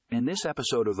In this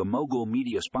episode of the Mogul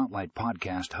Media Spotlight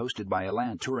podcast hosted by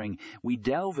Alan Turing, we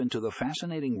delve into the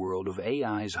fascinating world of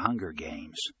AI's Hunger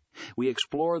Games. We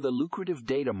explore the lucrative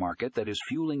data market that is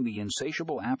fueling the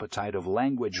insatiable appetite of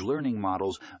language learning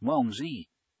models, Z.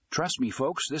 Trust me,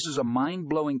 folks, this is a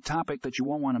mind-blowing topic that you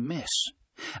won't want to miss.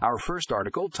 Our first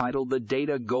article, titled The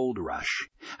Data Gold Rush,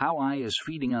 How AI is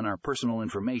Feeding on Our Personal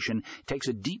Information, takes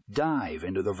a deep dive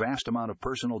into the vast amount of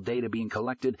personal data being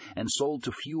collected and sold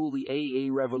to fuel the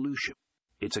AA revolution.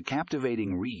 It's a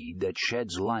captivating read that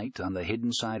sheds light on the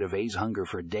hidden side of AI's hunger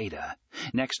for data.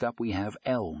 Next up, we have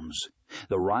ELMS,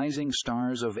 the rising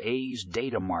stars of AI's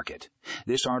data market.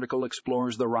 This article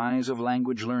explores the rise of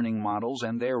language learning models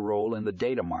and their role in the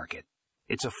data market.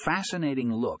 It's a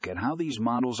fascinating look at how these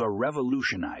models are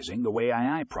revolutionizing the way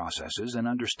AI processes and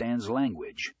understands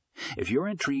language. If you're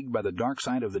intrigued by the dark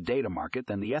side of the data market,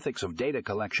 then the ethics of data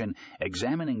collection,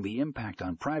 examining the impact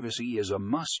on privacy, is a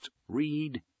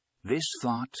must-read. This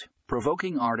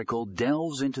thought-provoking article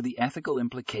delves into the ethical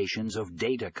implications of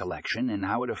data collection and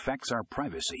how it affects our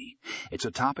privacy. It's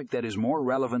a topic that is more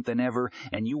relevant than ever,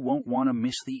 and you won't want to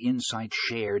miss the insights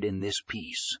shared in this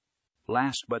piece.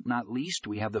 Last but not least,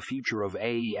 we have the future of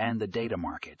AI and the data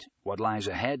market. What lies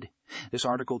ahead? This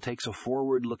article takes a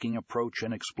forward-looking approach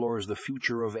and explores the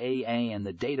future of AI and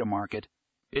the data market.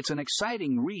 It's an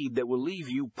exciting read that will leave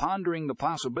you pondering the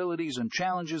possibilities and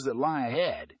challenges that lie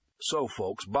ahead. So,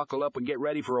 folks, buckle up and get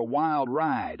ready for a wild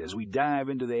ride as we dive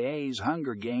into the AI's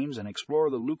Hunger Games and explore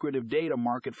the lucrative data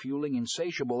market fueling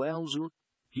Insatiable.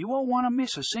 You won't want to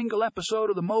miss a single episode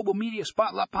of the Mobile Media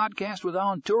Spotlight podcast with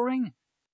Alan Turing.